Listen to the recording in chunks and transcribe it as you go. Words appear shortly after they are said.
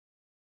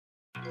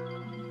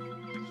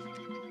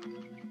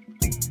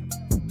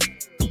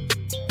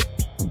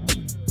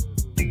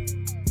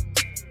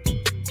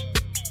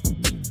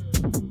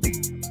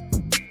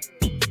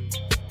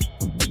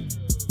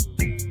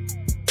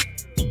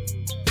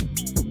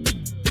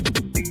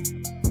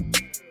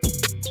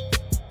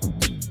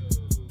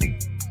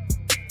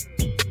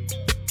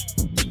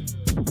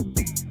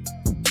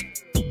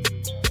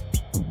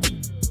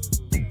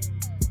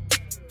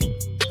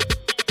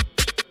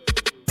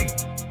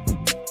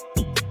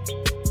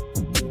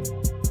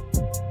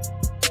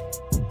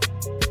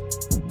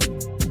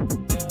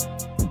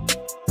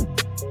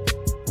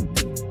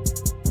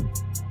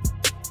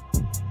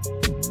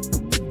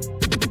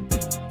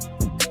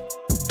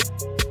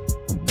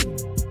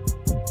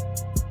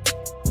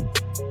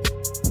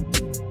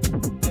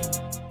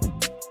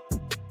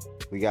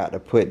got to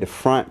put the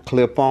front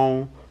clip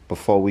on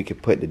before we can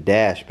put the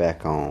dash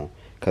back on,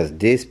 because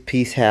this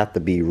piece have to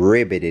be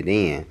riveted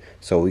in.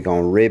 So we're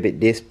gonna rivet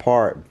this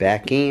part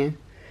back in,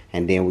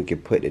 and then we can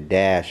put the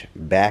dash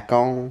back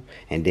on,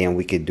 and then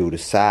we could do the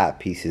side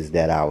pieces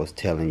that I was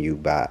telling you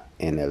about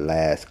in the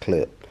last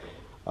clip.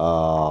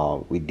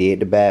 We did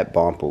the back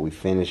bumper, we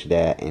finished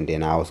that, and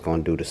then I was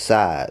gonna do the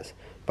sides,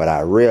 but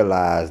I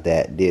realized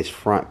that this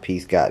front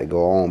piece got to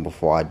go on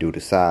before I do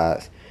the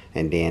sides,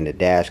 and then the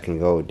dash can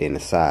go, then the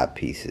side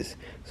pieces.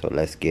 So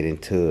let's get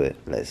into it.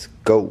 Let's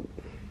go.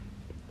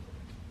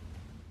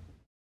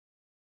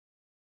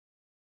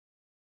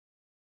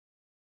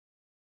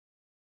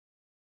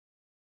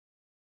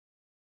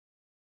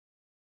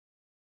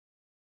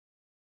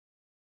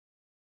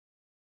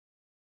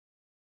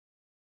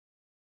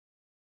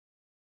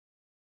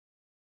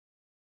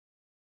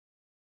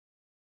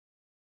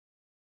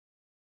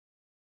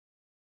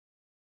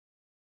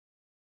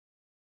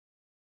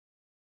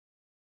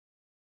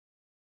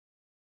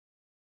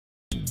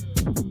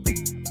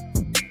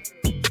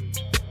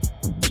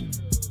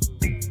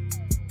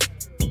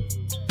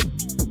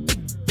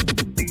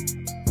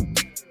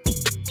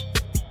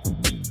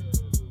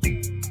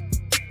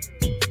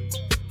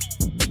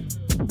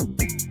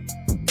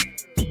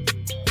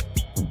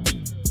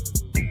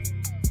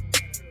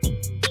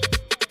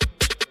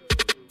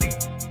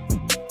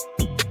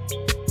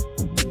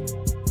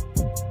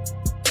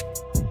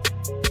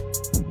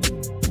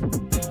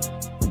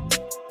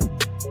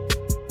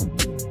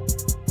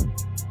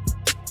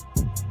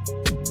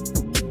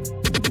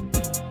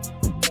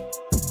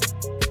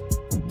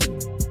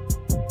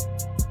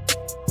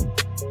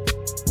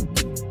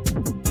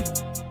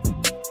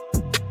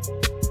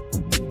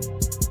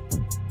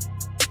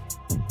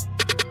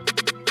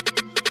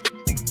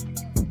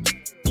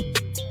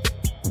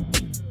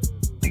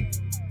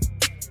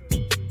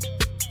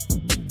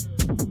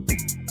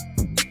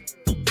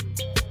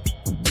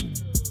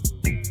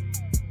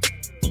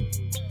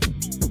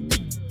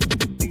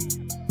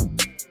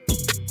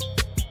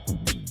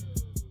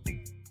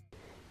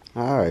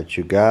 Alright,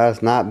 you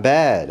guys, not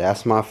bad.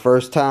 That's my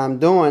first time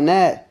doing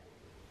that.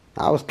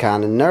 I was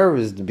kind of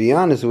nervous, to be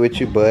honest with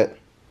you, but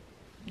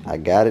I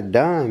got it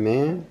done,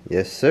 man.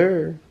 Yes,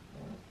 sir.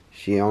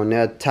 She on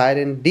there tight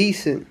and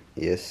decent.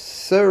 Yes,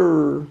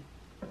 sir.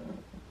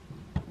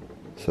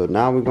 So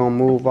now we're going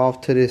to move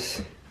off to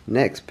this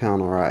next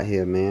panel right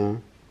here,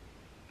 man.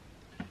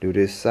 Do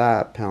this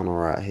side panel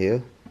right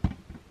here.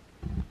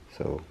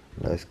 So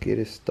let's get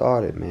it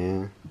started,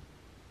 man.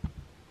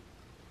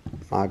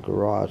 My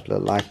garage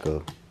look like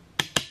a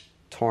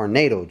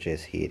tornado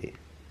just hit it.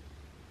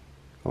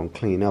 Gonna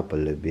clean up a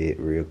little bit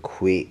real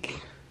quick.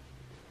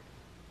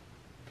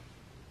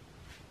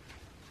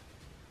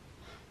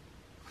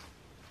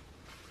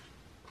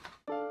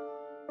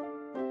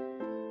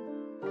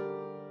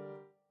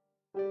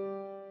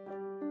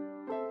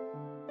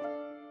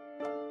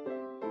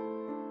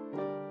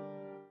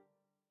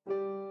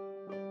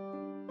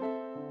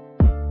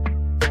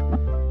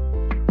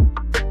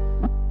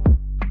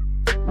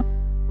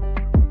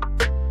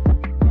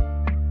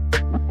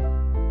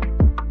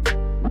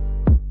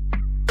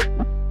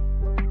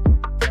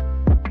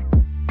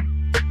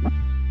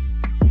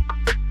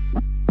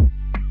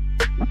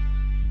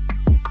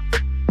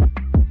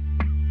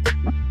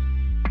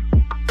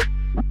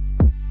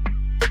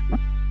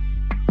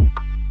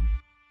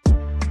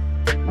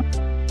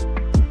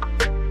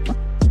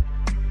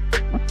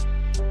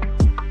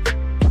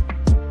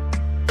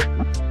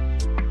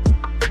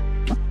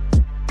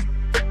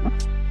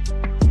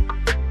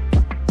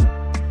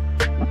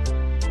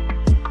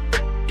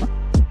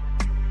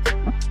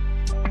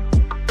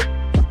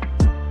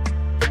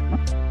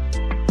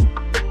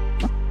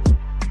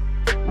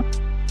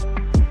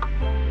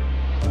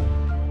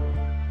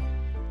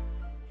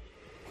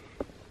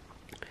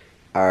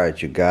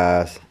 Alright, you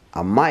guys,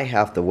 I might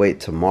have to wait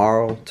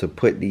tomorrow to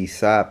put these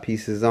side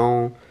pieces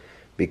on,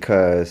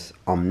 because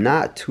I'm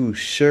not too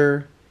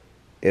sure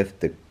if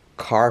the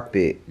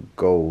carpet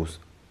goes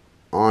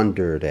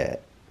under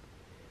that.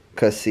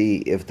 Cause see,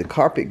 if the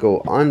carpet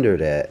go under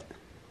that,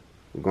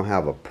 we're gonna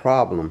have a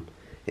problem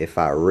if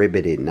I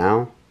rivet it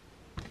now,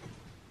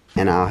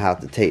 and I'll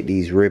have to take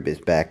these rivets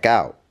back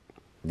out.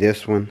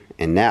 This one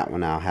and that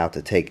one I'll have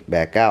to take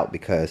back out,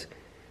 because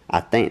I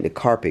think the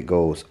carpet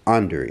goes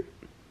under it.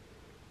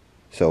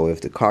 So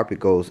if the carpet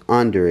goes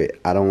under it,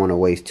 I don't want to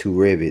waste 2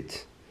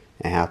 rivets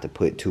and have to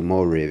put 2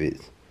 more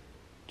rivets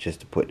just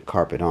to put the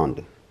carpet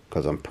under.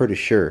 Because I'm pretty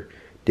sure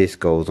this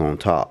goes on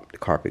top, the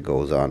carpet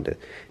goes under,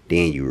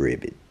 then you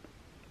rivet.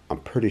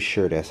 I'm pretty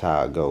sure that's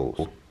how it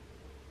goes.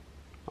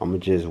 I'm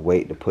going to just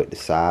wait to put the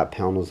side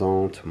panels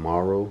on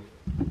tomorrow.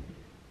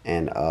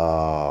 And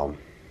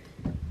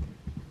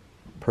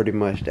pretty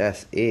much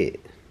that's it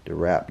to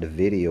wrap the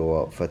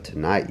video up for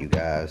tonight, you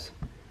guys.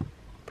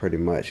 Pretty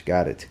much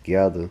got it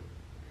together.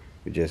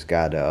 We just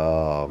got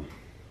to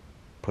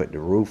put the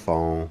roof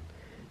on,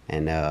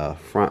 and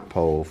front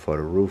pole for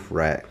the roof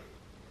rack.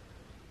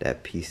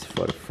 That piece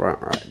for the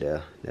front right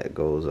there, that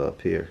goes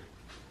up here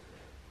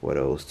where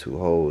those 2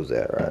 holes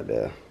at right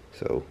there.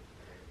 So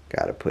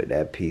Gotta put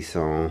that piece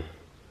on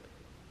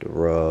the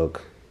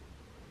rug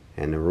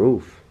and the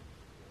roof.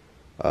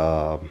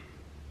 That's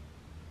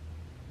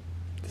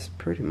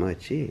pretty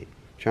much it.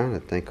 Trying to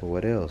think of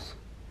what else.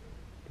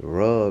 The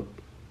rug,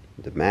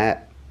 the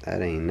mat,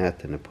 that ain't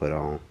nothing to put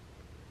on.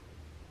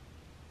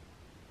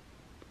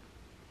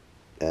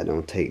 That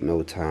don't take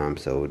no time,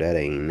 so that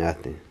ain't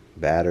nothing.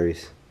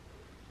 Batteries,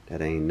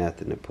 that ain't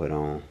nothing to put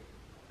on.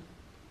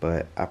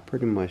 But I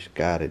pretty much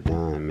got it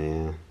done,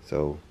 man.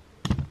 So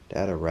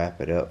that'll wrap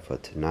it up for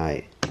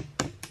tonight.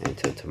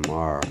 Until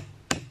tomorrow,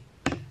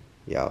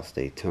 y'all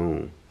stay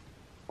tuned.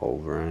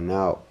 Over and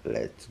out.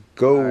 Let's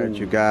go. Alright,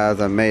 you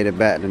guys, I made it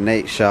back to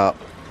Nate's shop.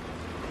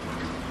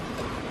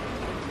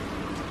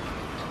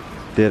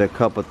 Did a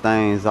couple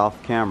things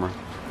off camera.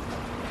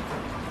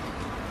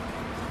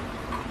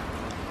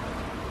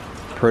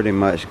 Pretty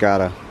much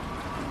got her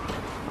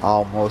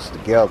almost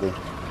together.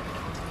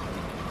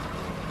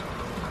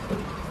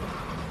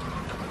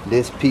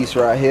 This piece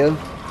right here,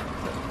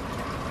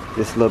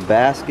 this little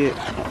basket,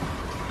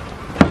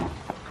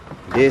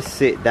 this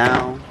sit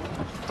down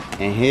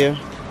in here.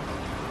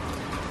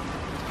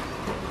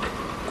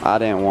 I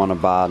didn't want to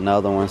buy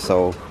another one,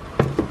 so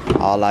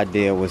all I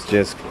did was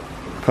just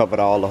covered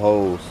all the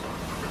holes.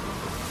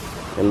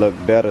 It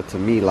looked better to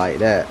me like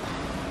that.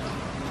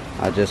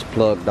 I just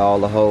plugged all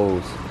the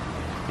holes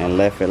and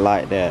left it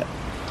like that.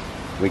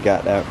 We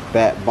got that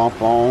back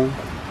bump on.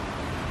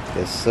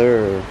 Yes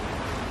sir.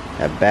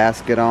 That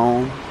basket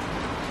on.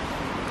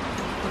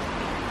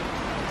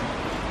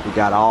 We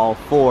got all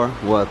four,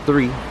 well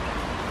 3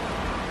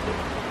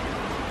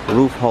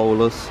 roof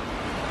holders,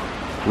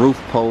 roof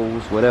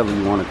poles, whatever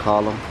you want to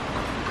call them.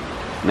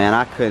 Man,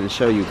 I couldn't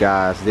show you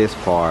guys this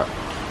part.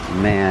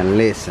 Man,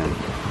 listen,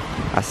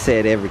 I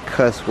said every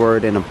cuss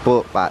word in the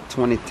book about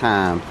 20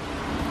 times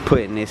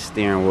putting this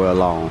steering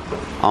wheel on.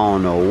 I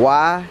don't know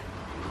why.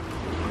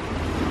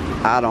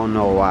 I don't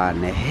know why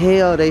in the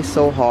hell they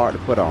so hard to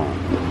put on.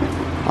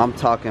 I'm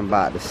talking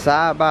about the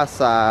side by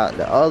side,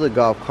 the other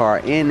golf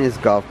cart and this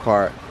golf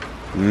cart.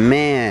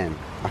 Man,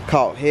 I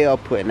caught hell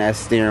putting that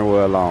steering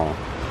wheel on.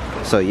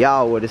 So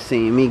y'all would have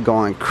seen me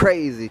going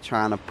crazy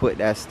trying to put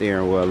that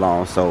steering wheel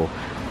on. So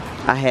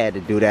I had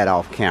to do that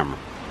off camera.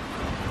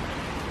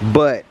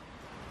 But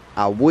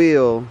I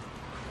will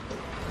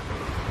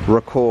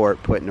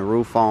record putting the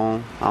roof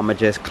on. I'ma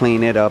just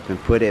clean it up and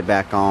put it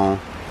back on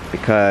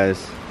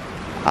because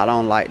I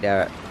don't like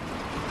that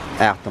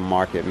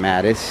aftermarket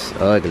mat. It's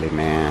ugly,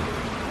 man.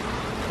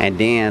 And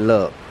then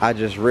look, I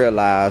just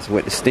realized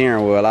with the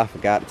steering wheel I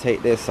forgot to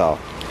take this off,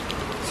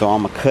 so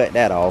I'ma cut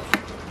that off.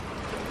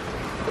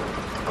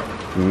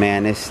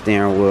 Man, this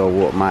steering wheel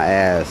whooped my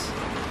ass.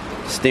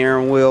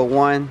 Steering wheel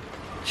 1,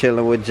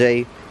 chilling with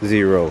J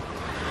 0.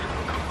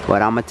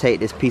 But I'm gonna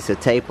take this piece of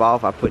tape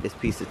off. I put this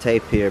piece of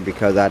tape here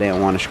because I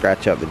didn't want to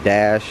scratch up the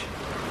dash.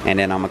 And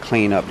then I'm gonna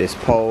clean up this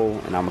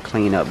pole, and I'm gonna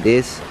clean up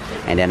this,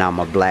 and then I'm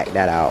gonna black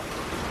that out.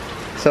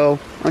 So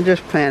I'm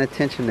just paying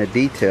attention to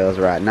details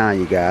right now,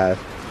 you guys.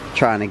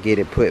 Trying to get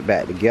it put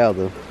back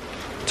together.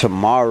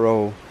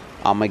 Tomorrow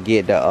I'm gonna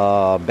get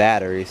the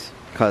batteries,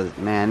 cause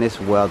man, this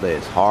weather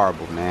is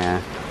horrible,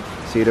 man.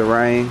 See the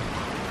rain?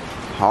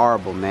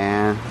 Horrible,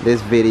 man.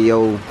 This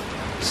video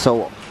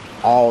so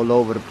all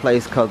over the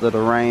place cause of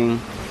the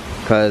rain.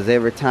 Cause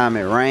every time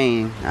it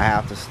rains, I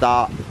have to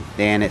stop.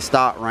 Then it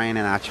stop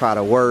raining, I try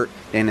to work.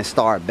 Then it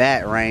start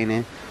back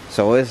raining.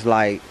 So it's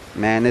like,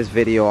 man, this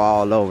video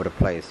all over the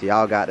place.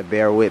 Y'all got to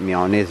bear with me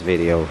on this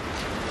video.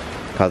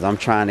 Cause I'm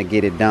trying to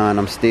get it done.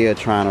 I'm still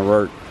trying to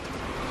work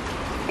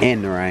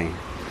in the rain.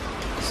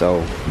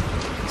 So,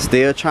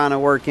 still trying to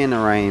work in the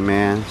rain,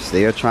 man.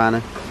 Still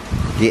trying to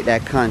get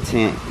that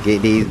content,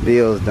 get these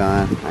bills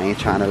done. I ain't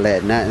trying to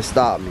let nothing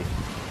stop me.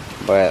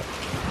 But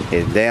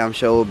it's damn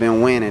sure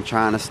been winning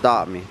trying to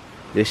stop me.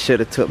 This should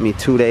have took me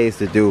 2 days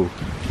to do.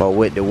 But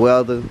with the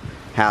weather,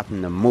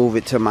 having to move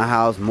it to my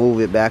house, move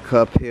it back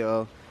up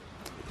here.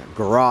 The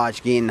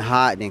garage getting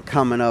hot, then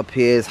coming up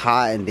here is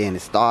hot, and then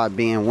it started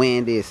being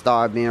windy, it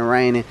started being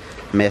raining.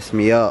 Messed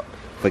me up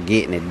for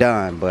getting it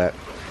done. But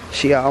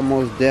she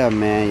almost there,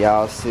 man.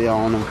 Y'all see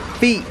on them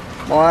feet.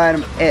 Boy,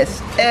 them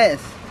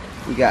SS.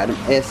 We got them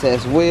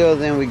SS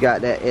wheels and we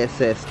got that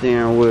SS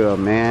steering wheel,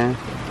 man.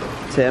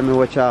 Tell me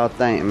what y'all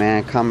think,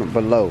 man. Comment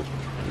below.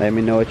 Let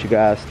me know what you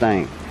guys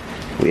think.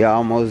 We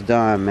almost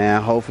done,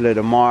 man. Hopefully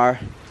tomorrow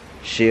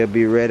she'll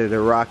be ready to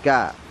rock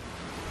out.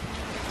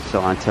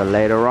 So until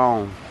later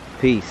on,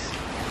 peace.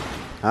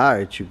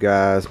 Alright, you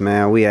guys,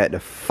 man. We at the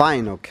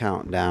final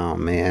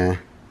countdown, man.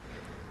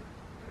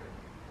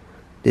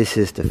 This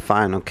is the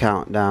final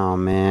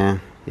countdown,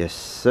 man. Yes,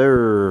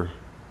 sir.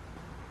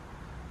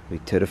 We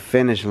to the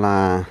finish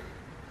line.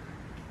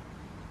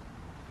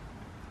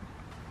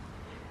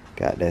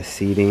 Got that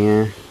seat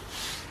in.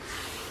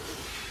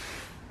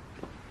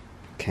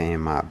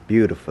 Came out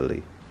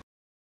beautifully.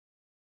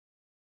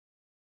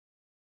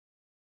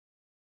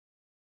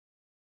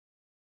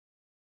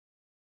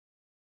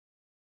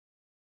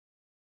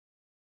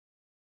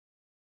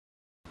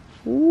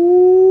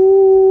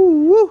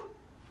 Ooh,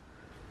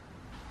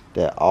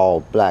 that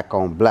all black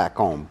on black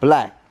on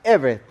black.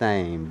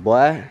 everything,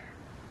 boy.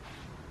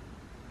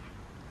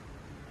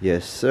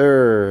 Yes,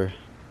 sir.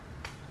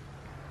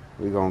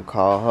 We gonna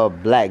call her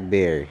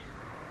Blackberry.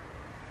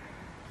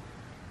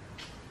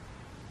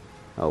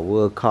 Or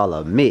we'll call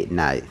her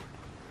Midnight.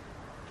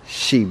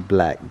 She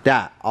blacked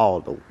out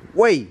all the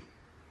way.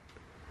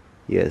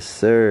 Yes,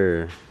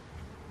 sir.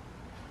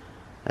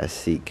 That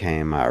seat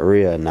came out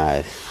real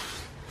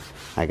nice.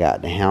 I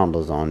got the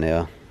handles on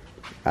there.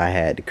 I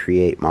had to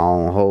create my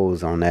own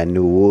holes on that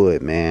new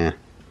wood, man.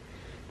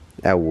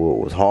 That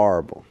wood was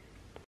horrible.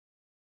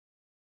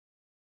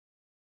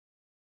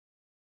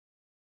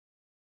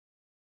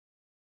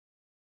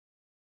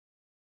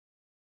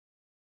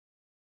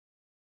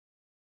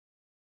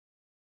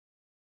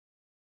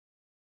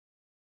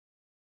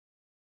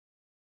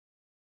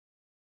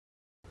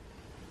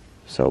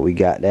 So we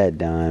got that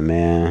done,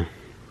 man.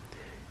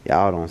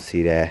 Y'all don't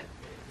see that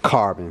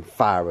carbon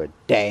fiber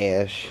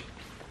dash.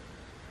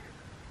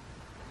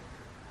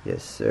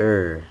 Yes,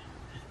 sir.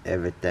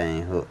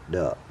 Everything hooked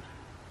up.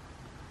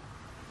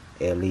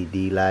 LED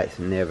lights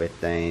and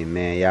everything,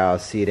 man. Y'all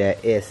see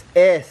that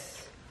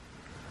SS?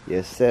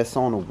 Yes, that's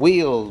on the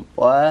wheels,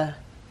 boy.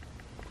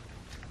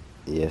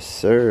 Yes,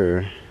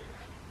 sir.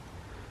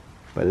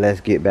 But let's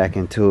get back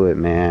into it,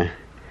 man.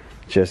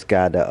 Just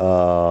got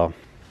to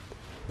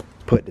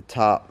put the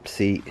top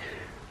seat.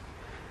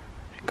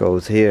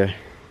 Goes here.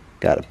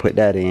 Got to put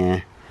that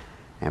in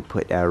and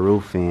put that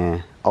roof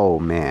in. Oh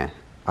man,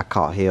 I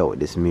caught hell with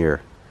this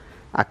mirror.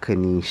 I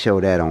couldn't even show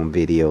that on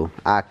video.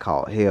 I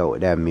caught hell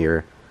with that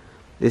mirror.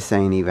 This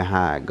ain't even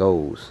how it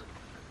goes.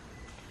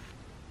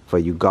 For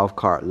you golf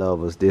cart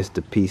lovers, this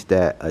the piece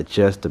that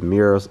adjusts the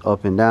mirrors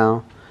up and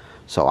down.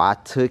 So I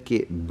took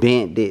it,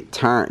 bent it,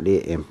 turned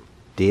it, and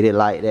did it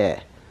like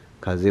that,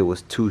 cause it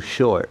was too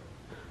short.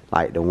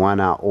 Like the one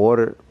I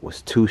ordered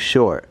was too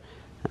short.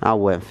 I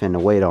wasn't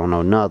finna wait on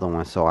another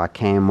one, so I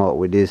came up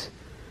with this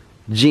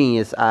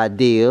genius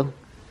idea.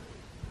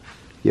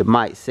 You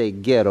might say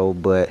ghetto,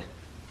 but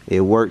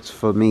it works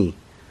for me,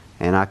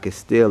 and I can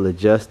still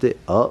adjust it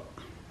up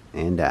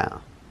and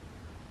down.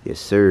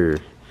 Yes, sir.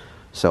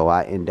 So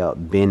I end up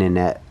bending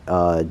that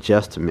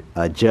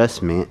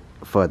adjustment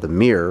for the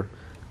mirror,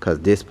 cause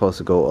this supposed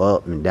to go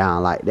up and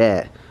down like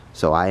that.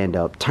 So I end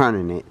up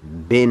turning it,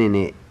 bending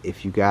it.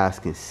 If you guys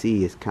can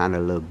see, it's kind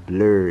of a little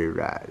blurry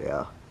right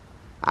there.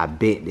 I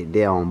bent it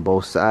there on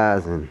both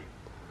sides and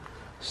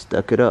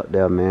stuck it up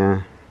there,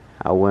 man.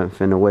 I wasn't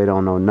finna wait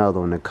on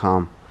another one to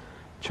come.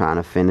 Trying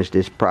to finish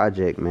this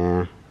project,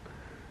 man.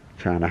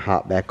 Trying to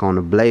hop back on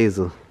the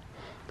Blazer.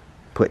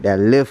 Put that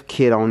lift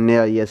kit on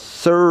there, yes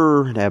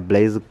sir. That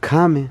Blazer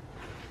coming.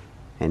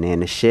 And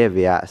then the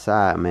Chevy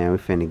outside, man. We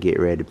finna get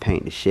ready to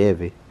paint the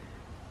Chevy.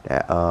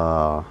 That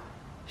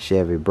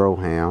Chevy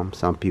Broham.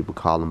 Some people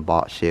call them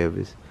bought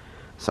Chevys.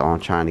 So I'm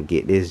trying to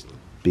get this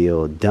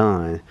build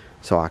done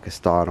so I can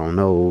start on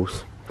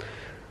those.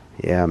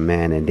 Yeah,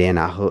 man. And then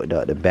I hooked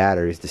up the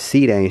batteries. The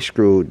seat ain't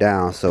screwed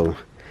down, so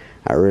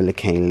I really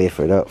can't lift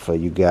it up for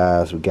you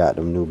guys. We got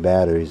them new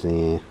batteries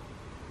in.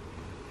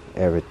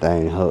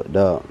 Everything hooked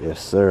up.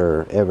 Yes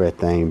sir.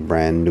 Everything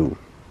brand new.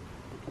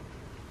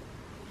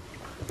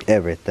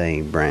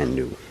 Everything brand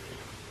new.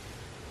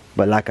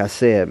 But like I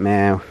said,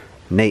 man,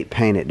 Nate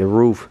painted the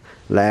roof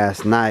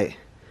last night.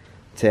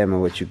 Tell me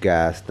what you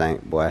guys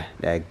think, boy.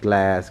 That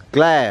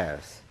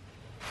glass.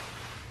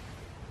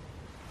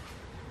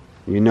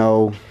 You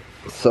know,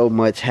 so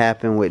much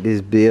happened with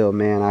this build,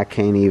 man. I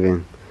can't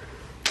even,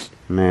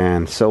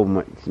 man, so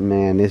much,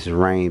 man. This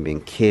rain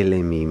been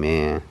killing me,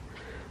 man.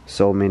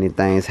 So many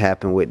things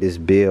happened with this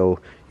build.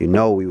 You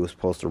know, we was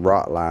supposed to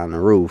rock line the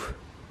roof,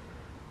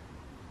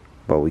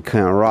 but we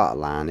couldn't rock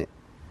line it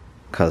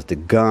because the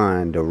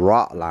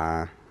rock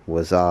line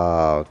was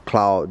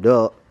clogged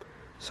up,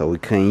 so we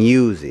couldn't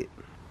use it.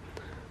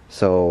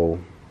 So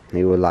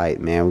he was like,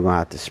 man, we're gonna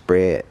have to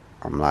spread.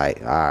 I'm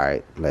like,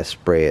 alright, let's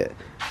spread.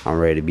 I'm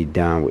ready to be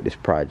done with this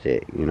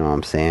project. You know what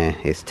I'm saying?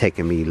 It's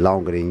taking me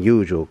longer than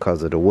usual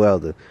because of the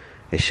weather.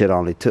 It should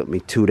only took me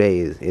 2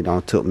 days. It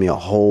don't took me a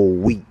whole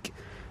week.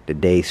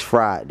 Today's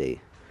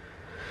Friday.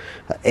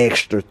 An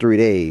extra 3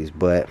 days.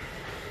 But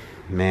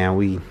man,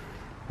 we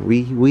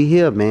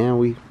here, man.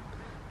 We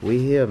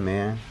here,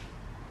 man.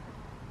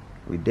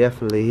 We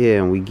definitely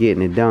here, and we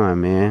getting it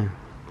done, man.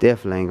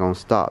 Definitely ain't gonna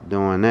stop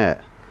doing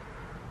that.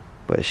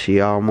 But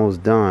she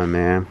almost done,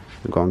 man.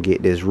 We're gonna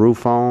get this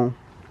roof on,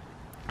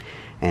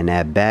 and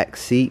that back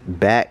seat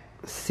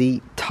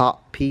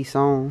top piece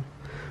on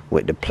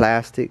with the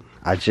plastic.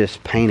 I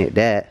just painted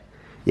that.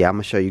 Yeah, I'm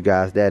gonna show you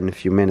guys that in a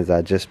few minutes.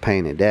 I just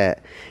painted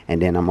that, and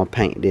then I'm gonna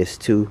paint this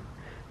too.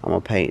 I'm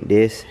gonna paint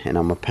this, and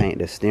I'm gonna paint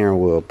the steering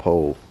wheel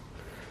pole.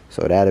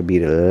 So that'll be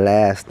the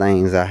last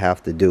things I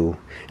have to do.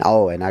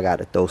 Oh, and I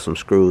gotta throw some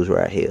screws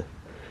right here.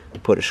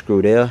 Put a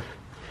screw there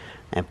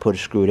and put a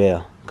screw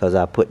there, cause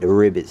I put the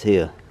rivets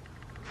here.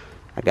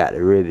 I got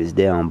the rivets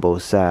there on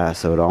both sides.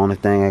 So the only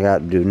thing I got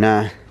to do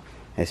now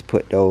is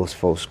put those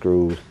 4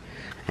 screws,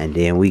 and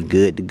then we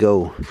good to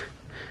go.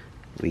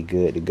 We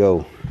good to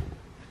go.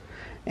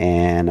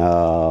 And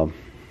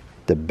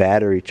the the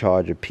battery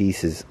charger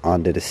piece is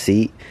under the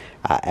seat.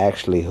 I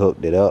actually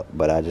hooked it up,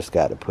 but I just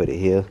got to put it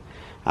here.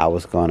 I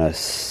was gonna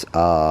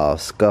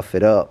scuff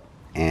it up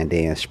and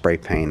then spray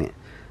paint it,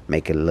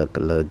 make it look a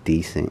little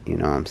decent, you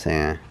know what I'm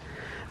saying?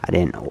 I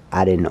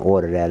didn't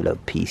order that little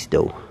piece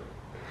though.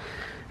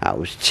 I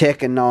was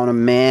checking on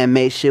him, man,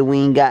 make sure we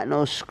ain't got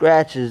no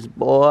scratches,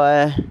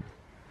 boy.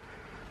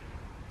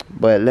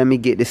 But let me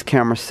get this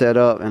camera set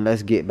up and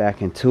let's get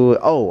back into it.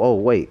 Oh,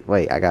 wait,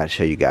 I gotta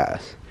show you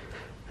guys.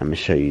 Let me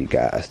show you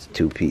guys the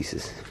two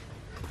pieces.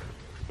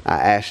 I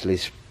actually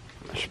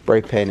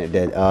spray painted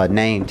that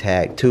name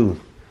tag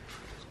too.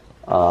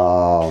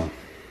 Here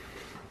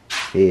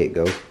it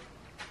go.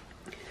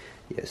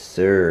 Yes,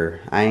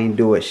 sir. I ain't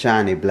do it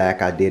shiny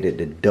black. I did it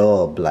the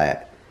dull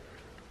black.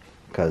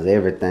 Cause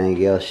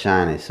everything else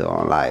shiny. So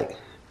I'm like,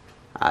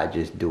 I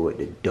just do it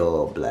the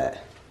dull black.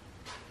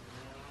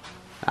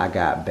 I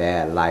got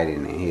bad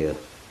lighting in here,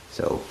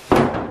 so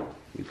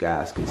you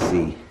guys can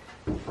see.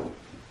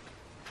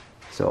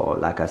 So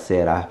like I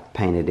said, I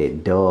painted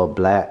it dull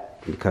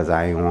black because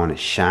I ain't want it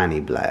shiny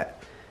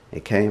black.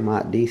 It came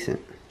out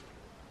decent.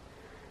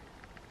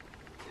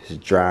 It's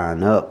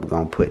drying up. We're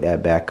gonna put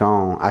that back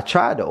on. I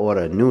tried to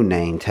order a new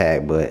name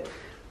tag, but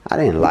I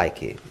didn't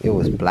like it. It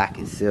was black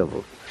and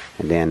silver,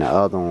 and then the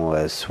other one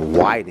was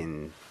white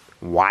and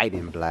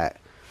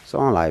black. So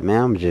I'm like,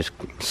 man, I'm just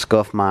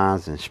scuff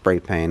mines and spray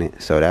paint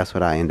it. So that's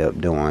what I end up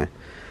doing.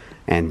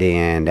 And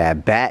then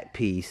that back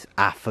piece,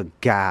 I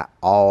forgot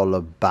all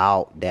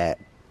about that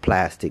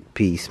plastic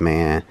piece,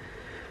 man.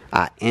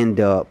 I end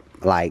up,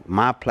 like,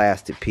 my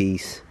plastic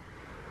piece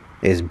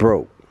is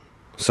broke.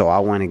 So I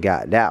went and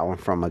got that one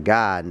from a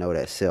guy I know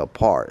that sell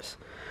parts.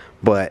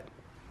 But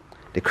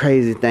the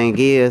crazy thing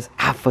is,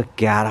 I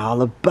forgot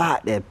all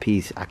about that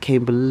piece. I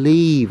can't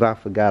believe I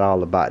forgot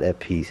all about that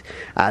piece.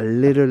 I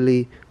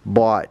literally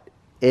bought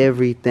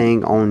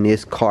everything on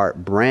this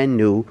cart brand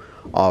new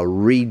or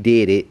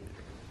redid it,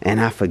 and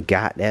I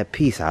forgot that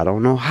piece. I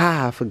don't know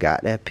how I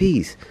forgot that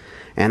piece.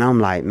 And I'm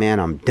like, man,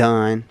 I'm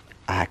done.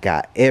 I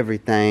got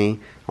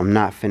everything. I'm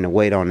not finna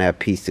wait on that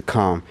piece to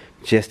come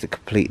just to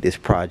complete this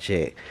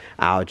project.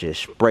 I'll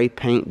just spray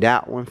paint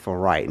that one for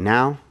right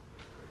now,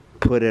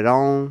 put it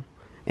on,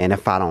 and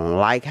if I don't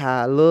like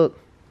how it look,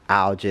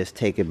 I'll just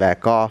take it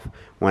back off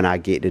when I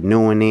get the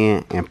new one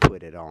in and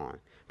put it on.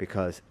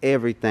 Because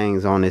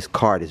everything's on this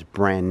cart is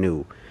brand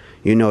new.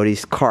 You know,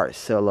 these carts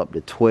sell up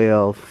to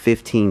 12,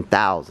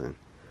 15,000.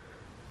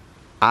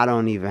 I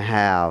don't even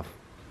have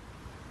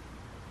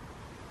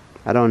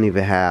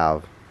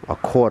a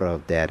quarter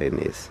of that in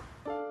this.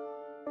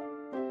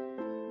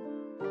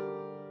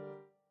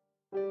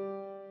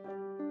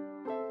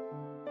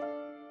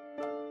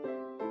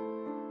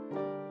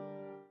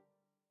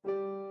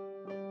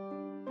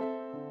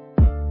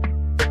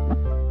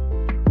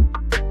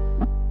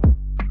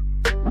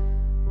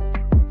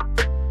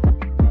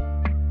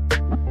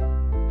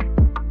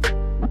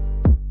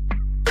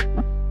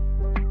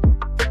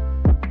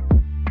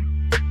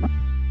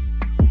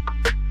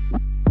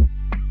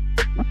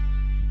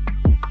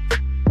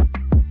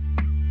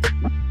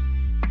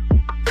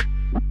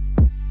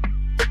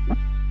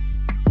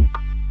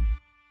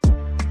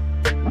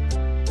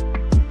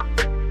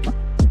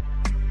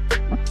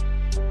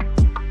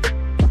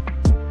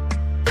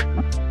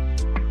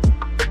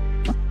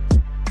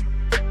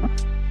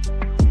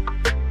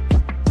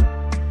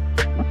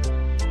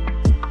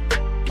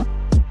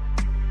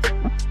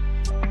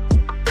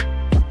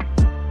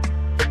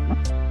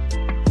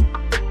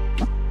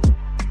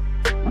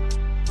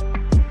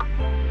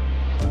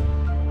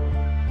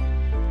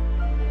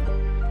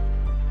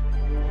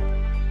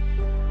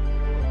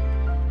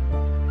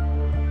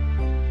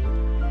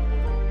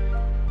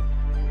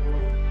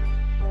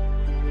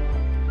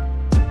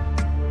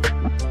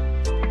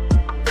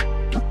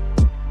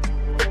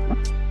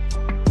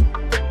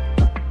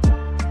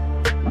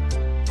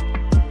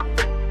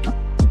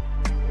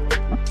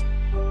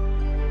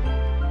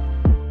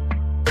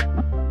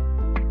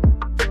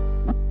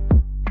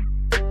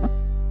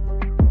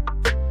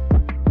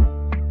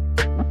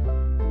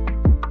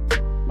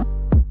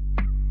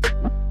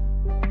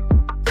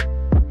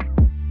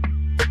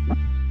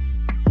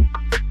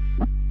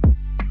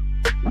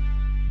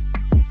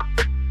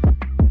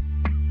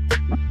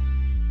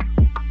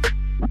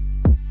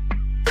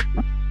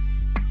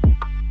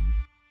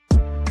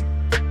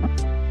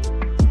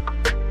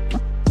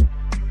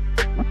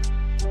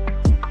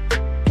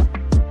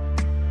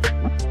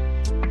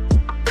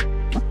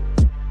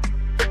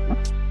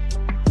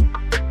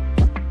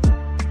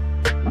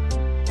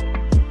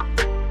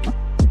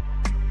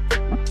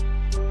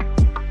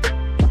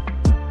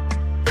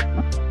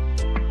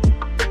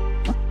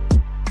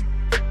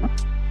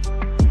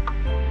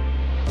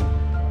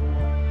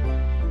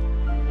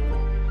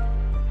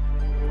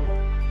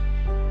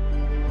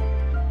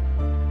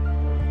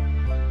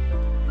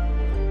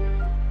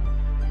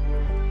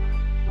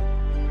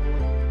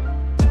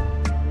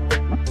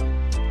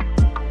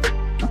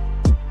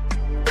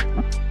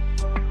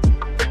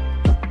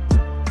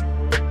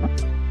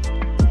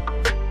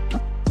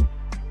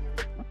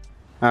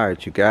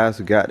 Alright, you guys,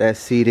 we got that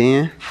seat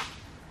in.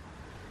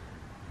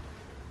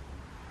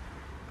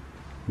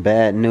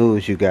 Bad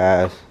news, you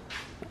guys.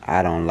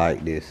 I don't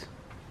like this.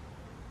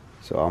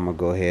 So I'm gonna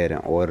go ahead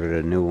and order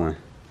the new one.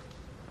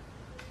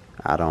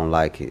 I don't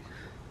like it.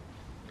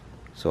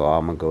 So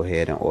I'm gonna go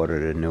ahead and order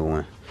the new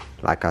one.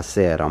 Like I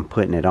said, I'm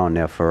putting it on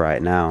there for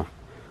right now,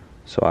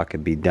 so I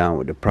could be done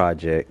with the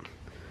project.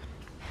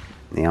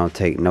 It don't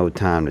take no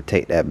time to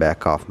take that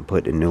back off and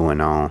put the new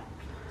one on.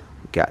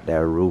 Got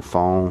that roof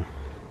on.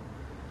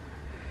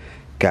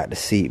 Got the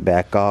seat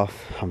back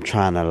off. I'm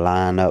trying to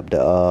line up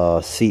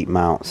the seat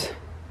mounts.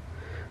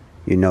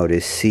 You know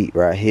this seat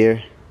right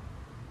here?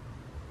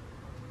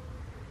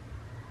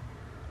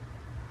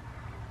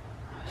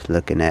 Just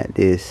looking at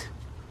this.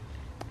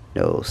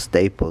 Those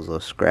staples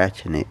are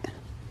scratching it.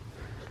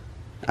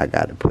 I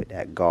gotta put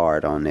that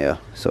guard on there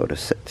so the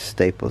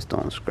staples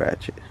don't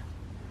scratch it.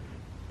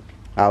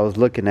 I was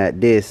looking at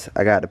this.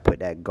 I got to put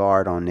that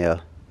guard on there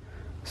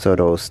so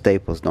those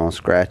staples don't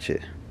scratch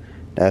it.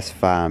 That's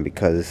fine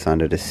because it's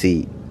under the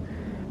seat.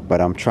 But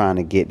I'm trying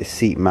to get the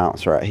seat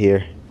mounts right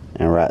here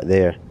and right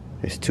there.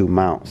 There's two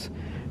mounts.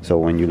 So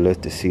when you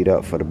lift the seat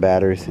up for the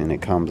batteries and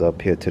it comes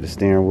up here to the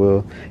steering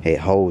wheel, it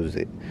holds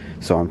it.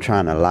 So I'm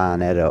trying to line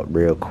that up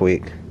real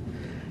quick.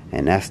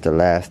 And that's the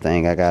last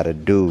thing I got to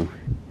do.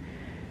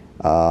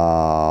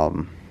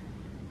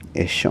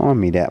 It's showing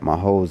me that my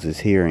hose is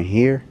here and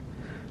here.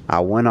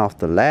 I went off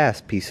the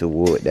last piece of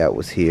wood that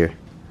was here.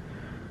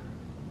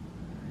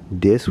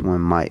 This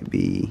one might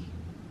be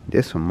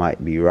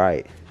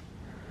right.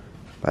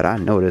 But I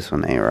know this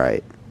one ain't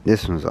right.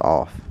 This one's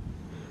off.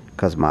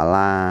 Cause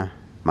my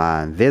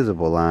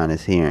invisible line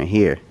is here and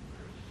here.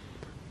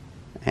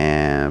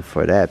 And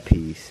for that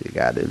piece, it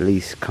got to at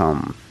least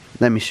come.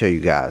 Let me show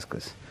you guys,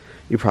 cause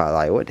you're probably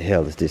like, what the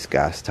hell is this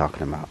guy's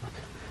talking about?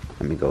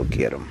 Let me go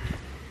get him.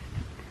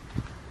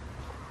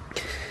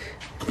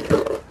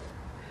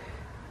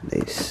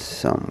 They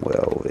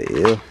somewhere over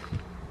here.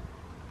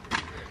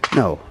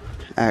 No,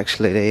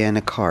 actually they in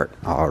the cart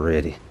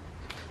already.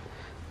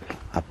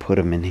 I put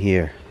them in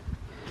here.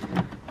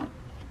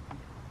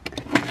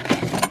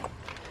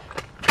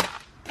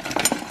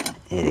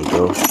 There they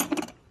go.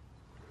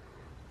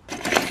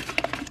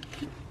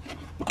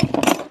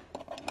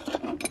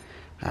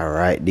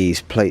 Alright,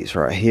 these plates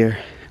right here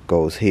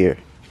goes here.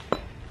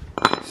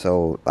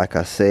 So like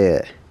I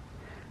said,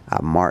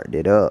 I marked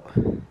it up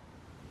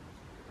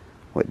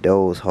with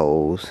those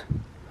holes.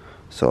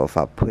 So if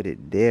I put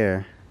it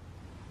there,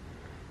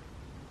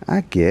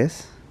 I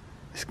guess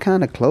it's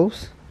kind of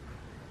close.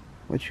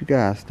 What you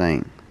guys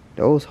think?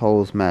 Those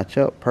holes match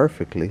up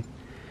perfectly.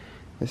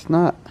 It's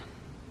not,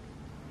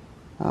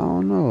 I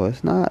don't know,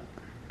 it's not,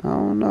 I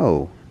don't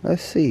know.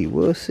 Let's see,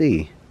 we'll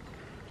see.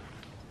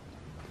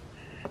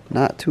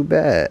 Not too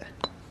bad.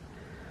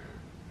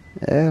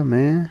 Yeah,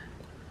 man.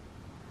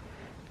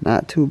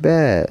 Not too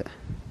bad.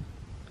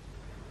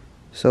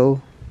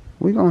 So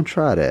we're gonna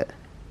try that.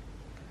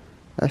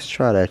 Let's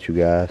try that, you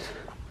guys.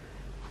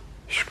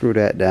 Screw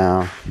that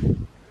down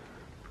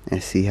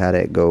and see how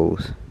that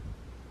goes.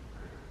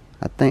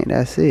 I think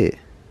that's it.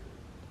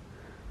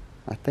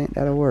 I think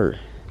that'll work.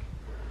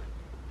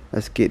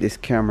 Let's get this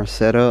camera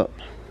set up,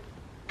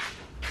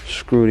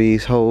 screw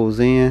these holes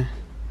in,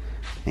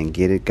 and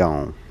get it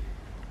going.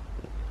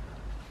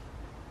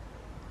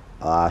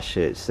 I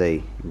should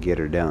say get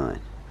her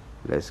done.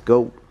 Let's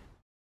go.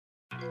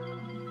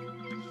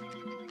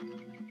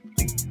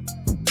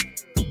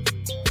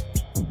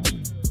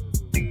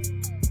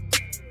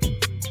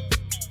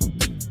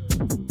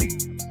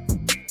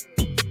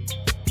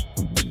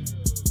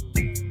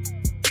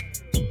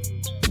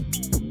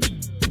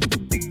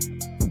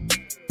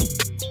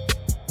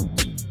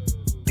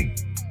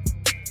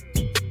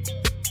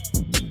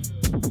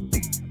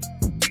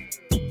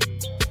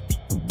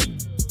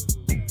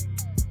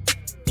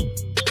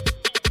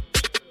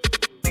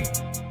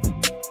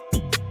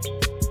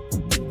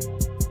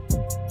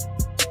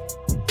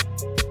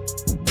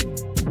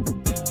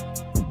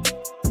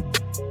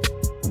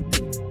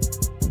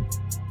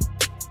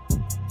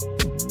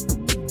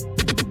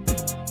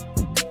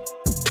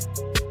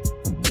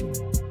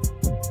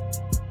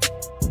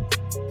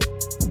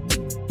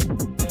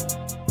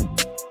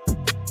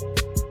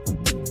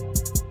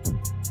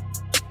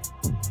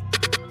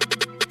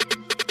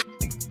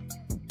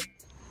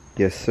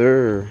 Yes,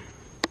 sir.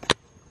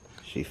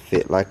 She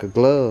fit like a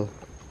glove.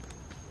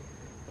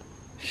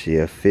 She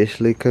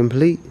officially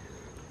complete.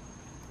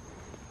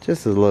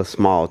 Just a little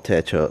small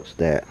touch-ups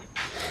that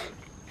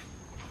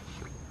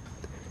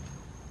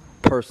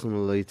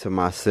personally to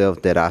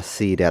myself that I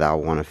see that I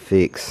want to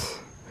fix.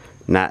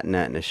 Not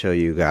nothing to show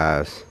you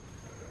guys.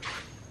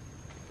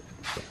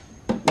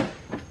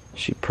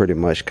 She pretty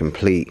much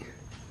complete.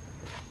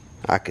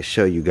 I could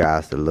show you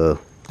guys the little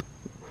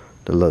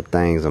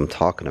things I'm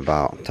talking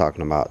about. I'm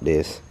talking about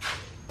this.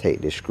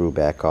 Take this screw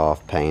back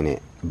off, paint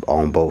it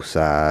on both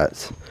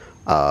sides.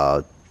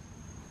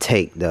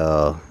 Take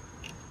the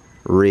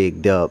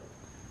rigged up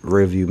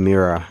rearview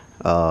mirror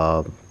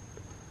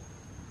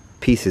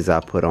pieces I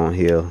put on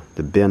here,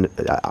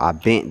 I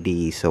bent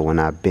these, so when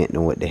I bent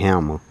them with the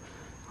hammer,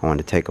 I want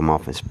to take them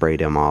off and spray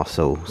them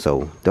also.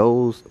 So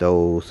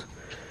those,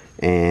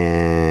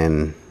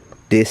 and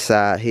this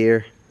side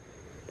here,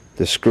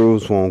 the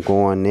screws won't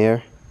go in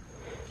there,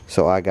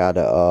 so I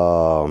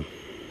gotta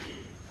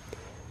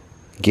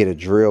get a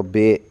drill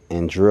bit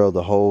and drill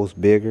the holes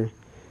bigger,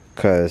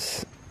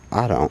 cause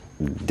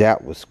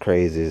that was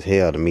crazy as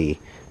hell to me.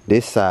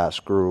 This side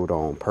screwed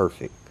on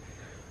perfect,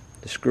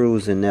 the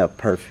screws in there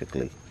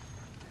perfectly,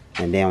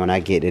 and then when I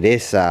get to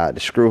this side, the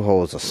screw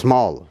holes are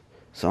smaller.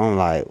 So I'm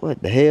like,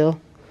 what the hell?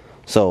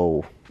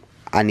 So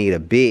I need a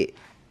bit,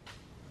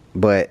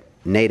 but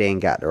Nate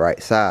ain't got the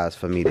right size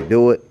for me to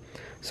do it.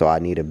 So I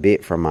need a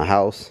bit from my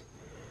house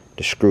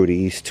to screw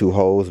these two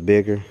holes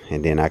bigger,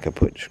 and then I can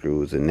put the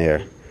screws in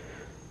there.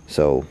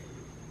 So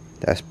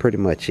that's pretty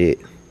much it.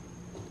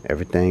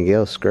 Everything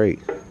else great.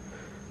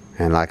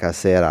 And like I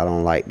said, I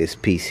don't like this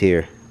piece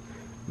here,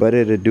 but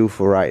it'll do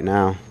for right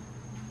now.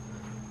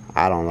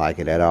 I don't like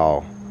it at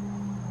all.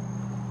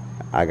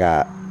 I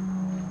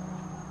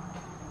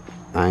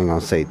ain't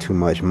gonna say too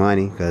much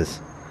money,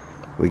 because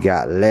we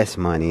got less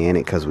money in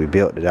it because we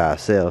built it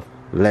ourselves.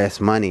 Less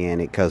money in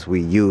it because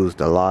we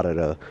used a lot of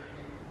the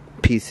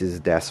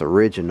pieces that's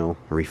original,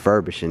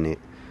 refurbishing it.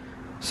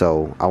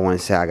 So I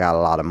wouldn't say I got a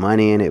lot of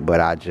money in it, but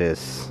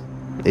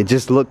it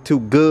just looked too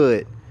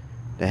good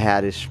to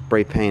have this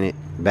spray painted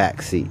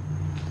back seat.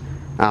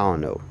 I don't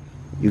know.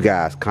 You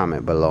guys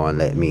comment below and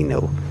let me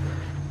know,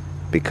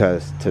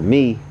 because to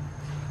me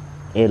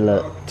it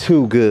looked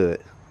too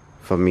good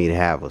for me to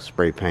have a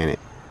spray painted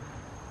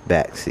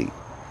back seat.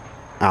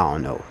 I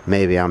don't know,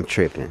 maybe I'm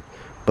tripping,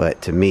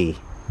 but to me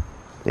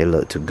it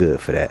looked too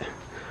good for that.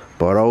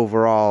 But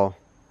overall,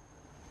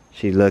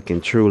 she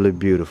looking truly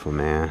beautiful,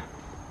 man.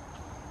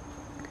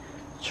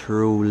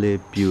 Truly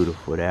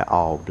beautiful. That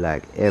all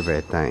black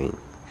everything.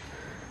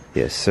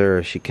 Yes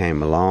sir, she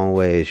came a long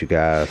ways, you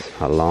guys.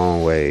 A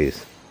long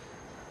ways.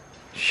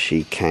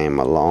 She came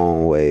a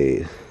long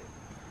ways.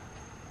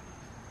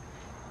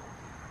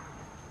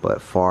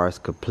 But far as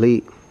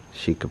complete,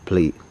 she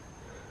complete.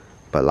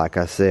 But like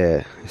I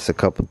said, it's a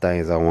couple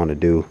things I want to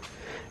do.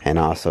 And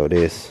also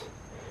this,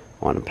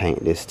 I want to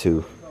paint this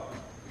too.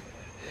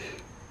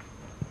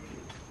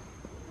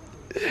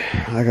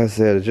 Like I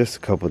said, just a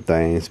couple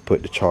things.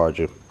 Put the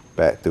charger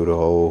back through the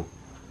hole.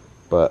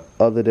 But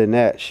other than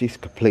that, she's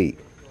complete.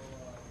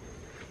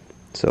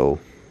 So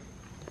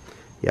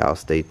y'all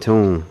stay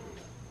tuned.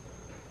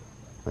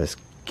 Let's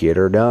get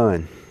her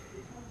done.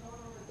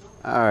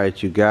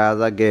 Alright you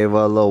guys, I gave her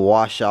a little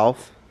wash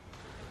off.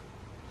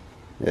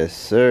 Yes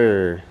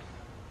sir.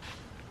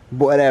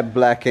 Boy, that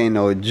black ain't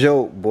no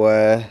joke,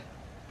 boy.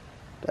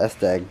 That's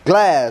that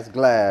glass,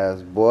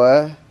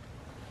 boy.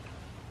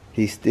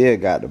 He still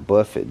got the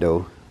buffet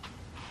though.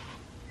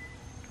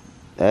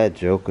 That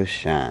joker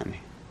shiny.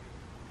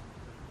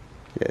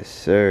 Yes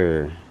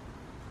sir.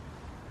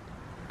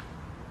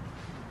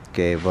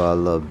 Gave her a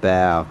little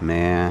bath,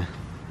 man.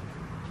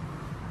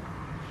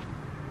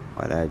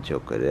 Oh, that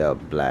joker there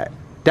black.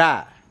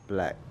 Die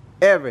black.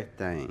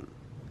 Everything.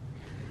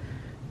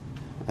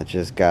 I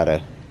just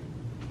gotta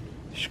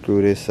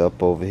screw this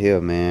up over here,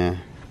 man.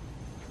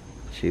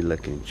 She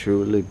looking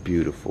truly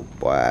beautiful,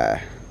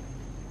 boy.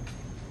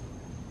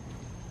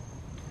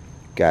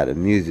 Got a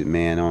music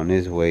man on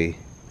his way.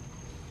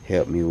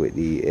 Help me with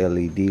the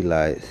LED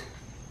lights.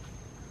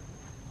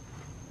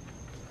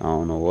 I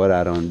don't know what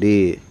I done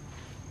did,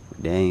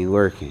 but they ain't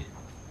working.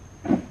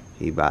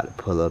 He about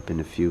to pull up in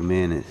a few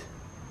minutes.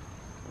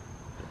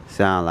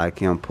 Sound like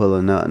him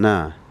pulling up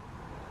now.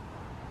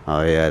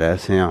 Oh yeah,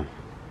 that's him.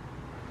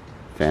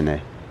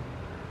 Finna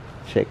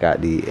check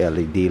out the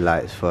LED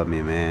lights for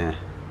me, man.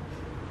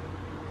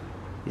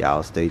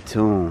 Y'all stay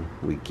tuned.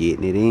 We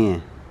getting it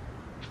in.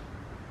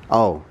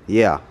 Oh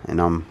yeah,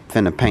 and I'm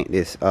finna paint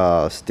this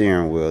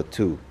steering wheel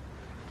too.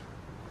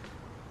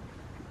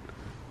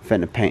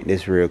 Finna paint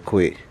this real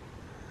quick.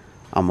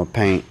 I'ma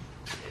paint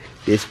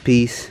this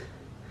piece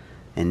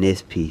and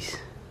this piece.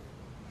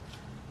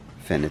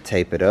 Finna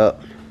tape it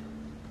up,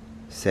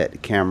 set the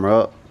camera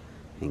up,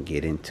 and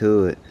get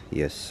into it.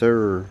 Yes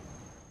sir.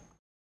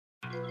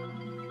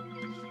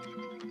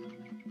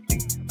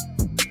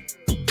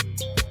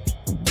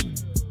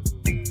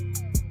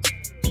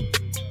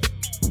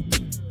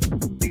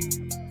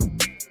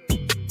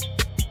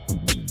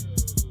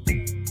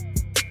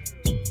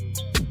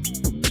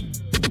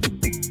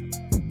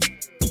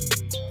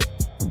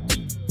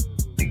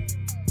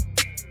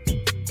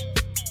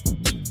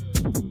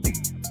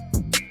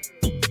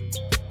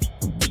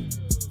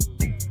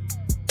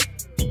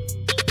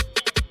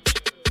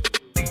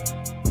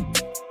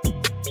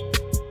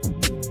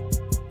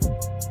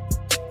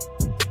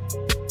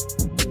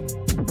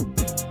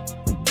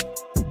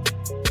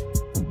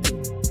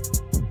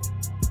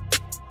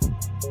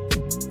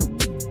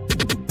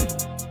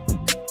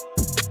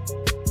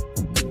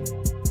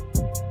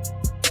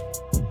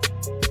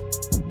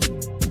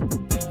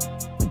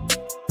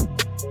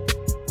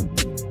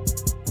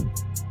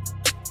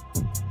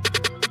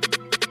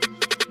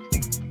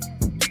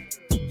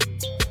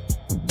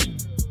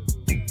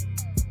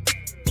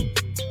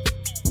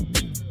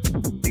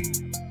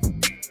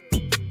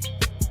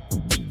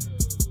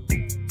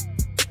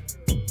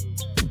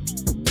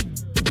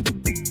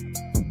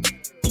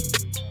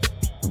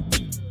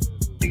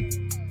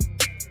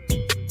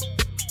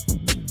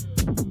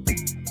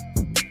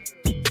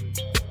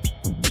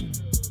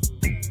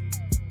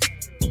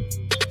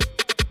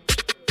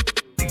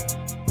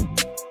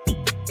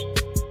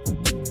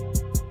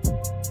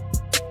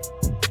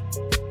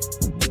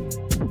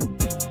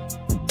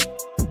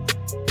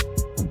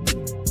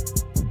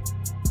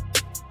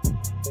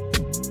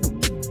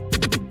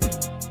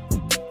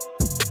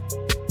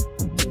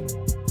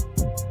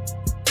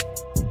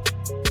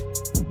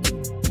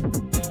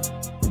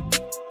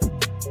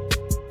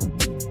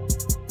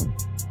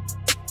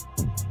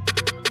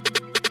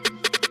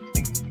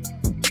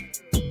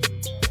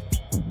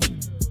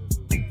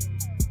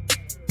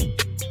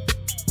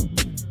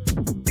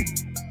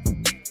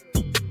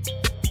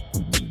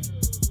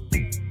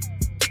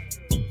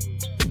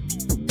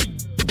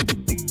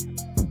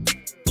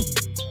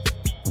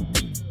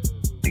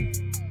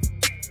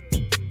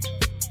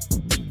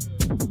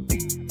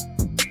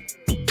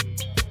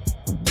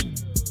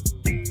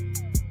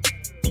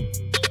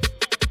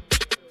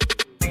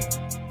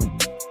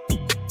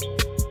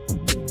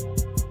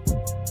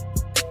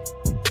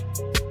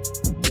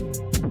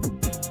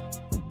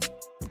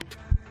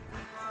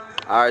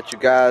 Alright, you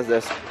guys,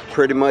 that's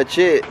pretty much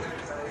it.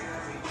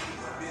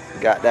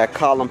 Got that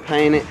column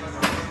painted.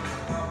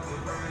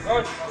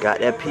 Got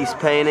that piece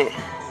painted.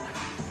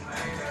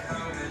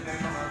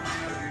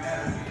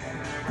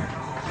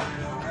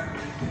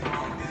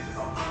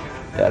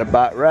 That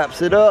about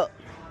wraps it up.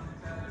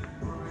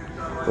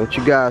 What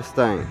you guys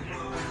think?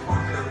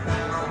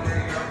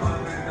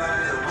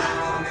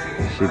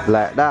 She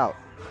blacked out.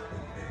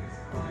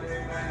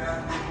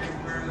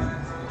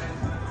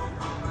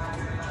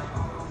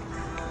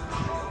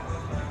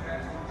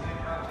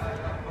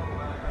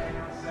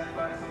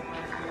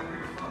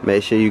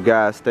 Make sure you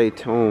guys stay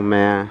tuned,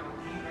 man,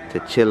 to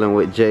Chilling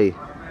with Jay.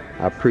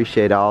 I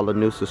appreciate all the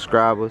new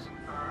subscribers.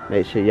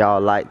 Make sure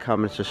y'all like,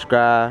 comment,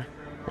 subscribe.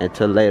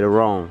 Until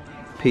later on.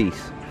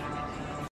 Peace.